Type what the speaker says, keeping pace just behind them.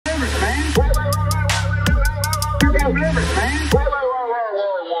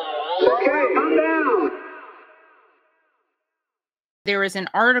There was an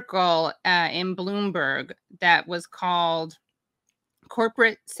article in Bloomberg that was called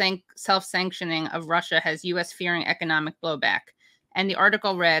 "Corporate Self-Sanctioning of Russia Has U.S. Fearing Economic Blowback." And the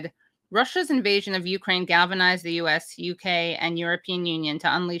article read, "Russia's invasion of Ukraine galvanized the U.S., U.K., and European Union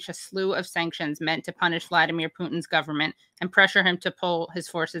to unleash a slew of sanctions meant to punish Vladimir Putin's government and pressure him to pull his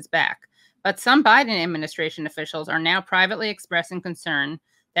forces back. But some Biden administration officials are now privately expressing concern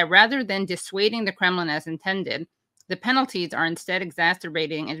that rather than dissuading the Kremlin as intended, the penalties are instead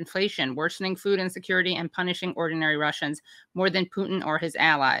exacerbating inflation, worsening food insecurity, and punishing ordinary Russians more than Putin or his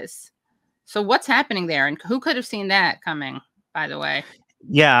allies." So what's happening there? And who could have seen that coming, by the way?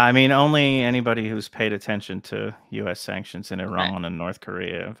 Yeah, I mean, only anybody who's paid attention to U.S. sanctions in Right. Iran and North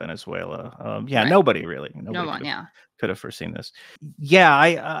Korea, Venezuela. Yeah, Right. nobody really, No nobody one, yeah. could have foreseen this. Yeah,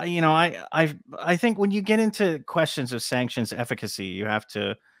 I think when you get into questions of sanctions efficacy, you have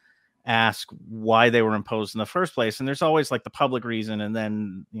to ask why they were imposed in the first place. And there's always like the public reason, and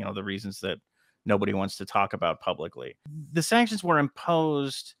then the reasons that nobody wants to talk about publicly. The sanctions were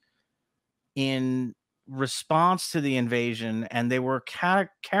imposed in response to the invasion, and they were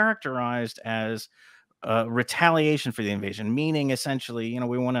characterized as retaliation for the invasion, meaning essentially,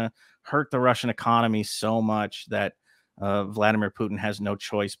 we want to hurt the Russian economy so much that Vladimir Putin has no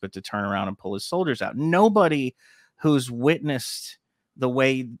choice but to turn around and pull his soldiers out. Nobody who's witnessed the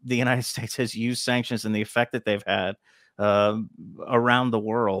way the United States has used sanctions and the effect that they've had uh, around the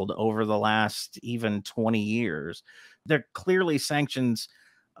world over the last even 20 years, they're clearly sanctions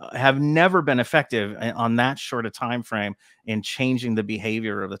have never been effective on that short a time frame in changing the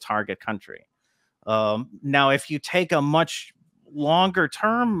behavior of the target country. Now, if you take a much longer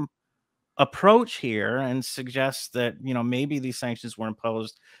term approach here and suggest that maybe these sanctions were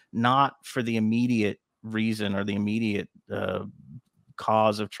imposed not for the immediate reason or the immediate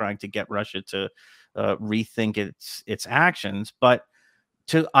cause of trying to get Russia to rethink its actions, but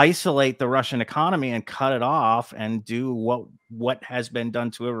to isolate the Russian economy and cut it off and do what has been done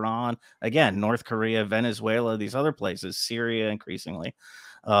to Iran, again, North Korea, Venezuela, these other places, Syria increasingly,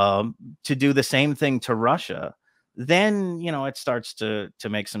 to do the same thing to Russia, then it starts to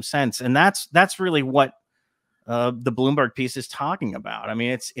make some sense. And that's really what the Bloomberg piece is talking about. I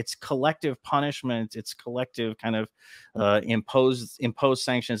mean, it's collective punishment, it's collective kind of impose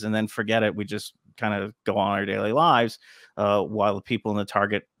sanctions and then forget it. We just kind of go on our daily lives while the people in the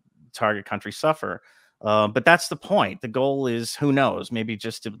target country suffer. But that's the point. The goal is, who knows, maybe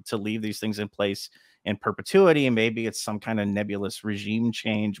just to leave these things in place in perpetuity, and maybe it's some kind of nebulous regime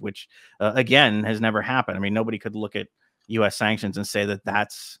change, which again has never happened. I mean, nobody could look at U.S. sanctions and say that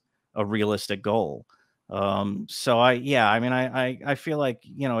that's a realistic goal. So I feel like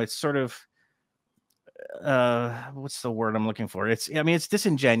it's sort of what's the word I'm looking for? It's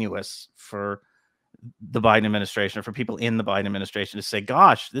disingenuous for the Biden administration, or for people in the Biden administration, to say,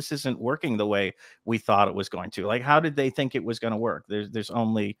 gosh, this isn't working the way we thought it was going to. Like, how did they think it was going to work? There's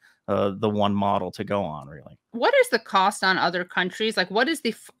only the one model to go on, really. What is the cost on other countries? Like, what is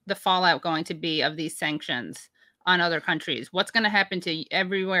the fallout going to be of these sanctions on other countries? What's going to happen to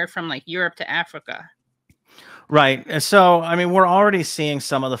everywhere from like Europe to Africa? Right. So, I mean, we're already seeing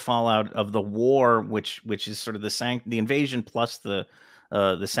some of the fallout of the war, which is sort of the invasion plus the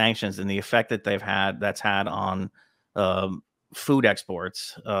sanctions, and the effect that that's had on food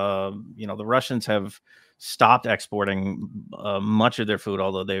exports. The Russians have stopped exporting much of their food,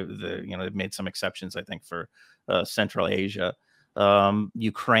 although they've made some exceptions, I think, for Central Asia.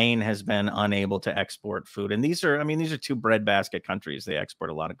 Ukraine has been unable to export food, and these are two breadbasket countries. They export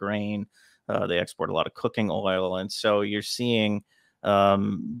a lot of grain. They export a lot of cooking oil. And so you're seeing,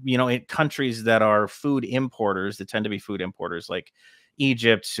 in countries that are food importers, that tend to be food importers, like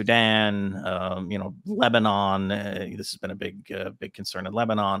Egypt, Sudan, Lebanon. This has been a big concern in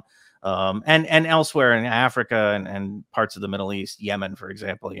Lebanon, and elsewhere in Africa and parts of the Middle East, Yemen, for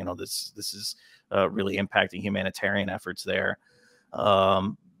example. This is really impacting humanitarian efforts there.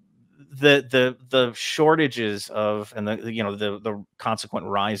 The shortages of, and the consequent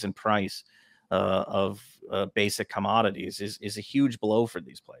rise in price of basic commodities is a huge blow for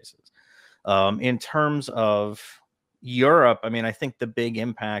these places. In terms of Europe, I mean, I think the big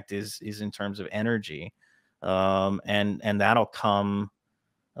impact is in terms of energy, and that'll come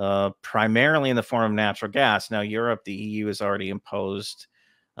primarily in the form of natural gas. Now, Europe, the EU has already imposed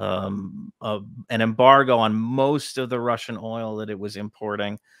an embargo on most of the Russian oil that it was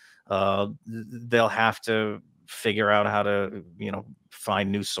importing. They'll have to figure out how to,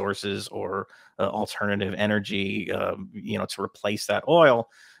 find new sources or alternative energy, to replace that oil.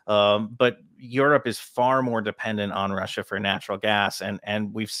 But Europe is far more dependent on Russia for natural gas,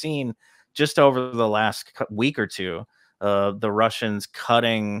 and we've seen just over the last week or two the Russians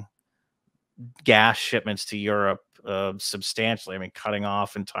cutting gas shipments to Europe substantially. I mean, cutting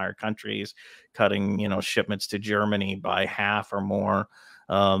off entire countries, cutting shipments to Germany by half or more,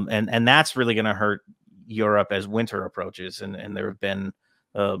 and that's really going to hurt Europe as winter approaches. And there have been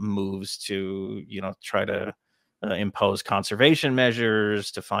moves to try to impose conservation measures,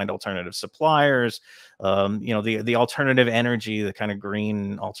 to find alternative suppliers. The alternative energy, the kind of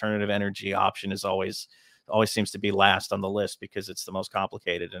green alternative energy option is always seems to be last on the list because it's the most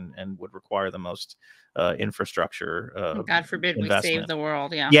complicated and would require the most infrastructure God forbid we save the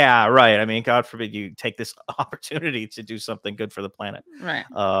world. Yeah. Yeah, right. I mean, God forbid you take this opportunity to do something good for the planet. Right.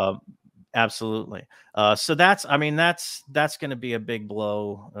 Absolutely. So that's going to be a big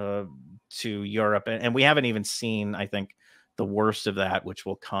blow to Europe, and we haven't even seen, I think, the worst of that, which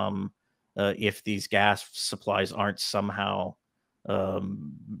will come if these gas supplies aren't somehow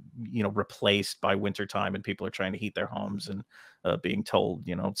replaced by wintertime and people are trying to heat their homes and being told,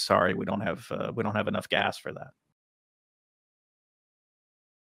 sorry, we don't have enough gas for that.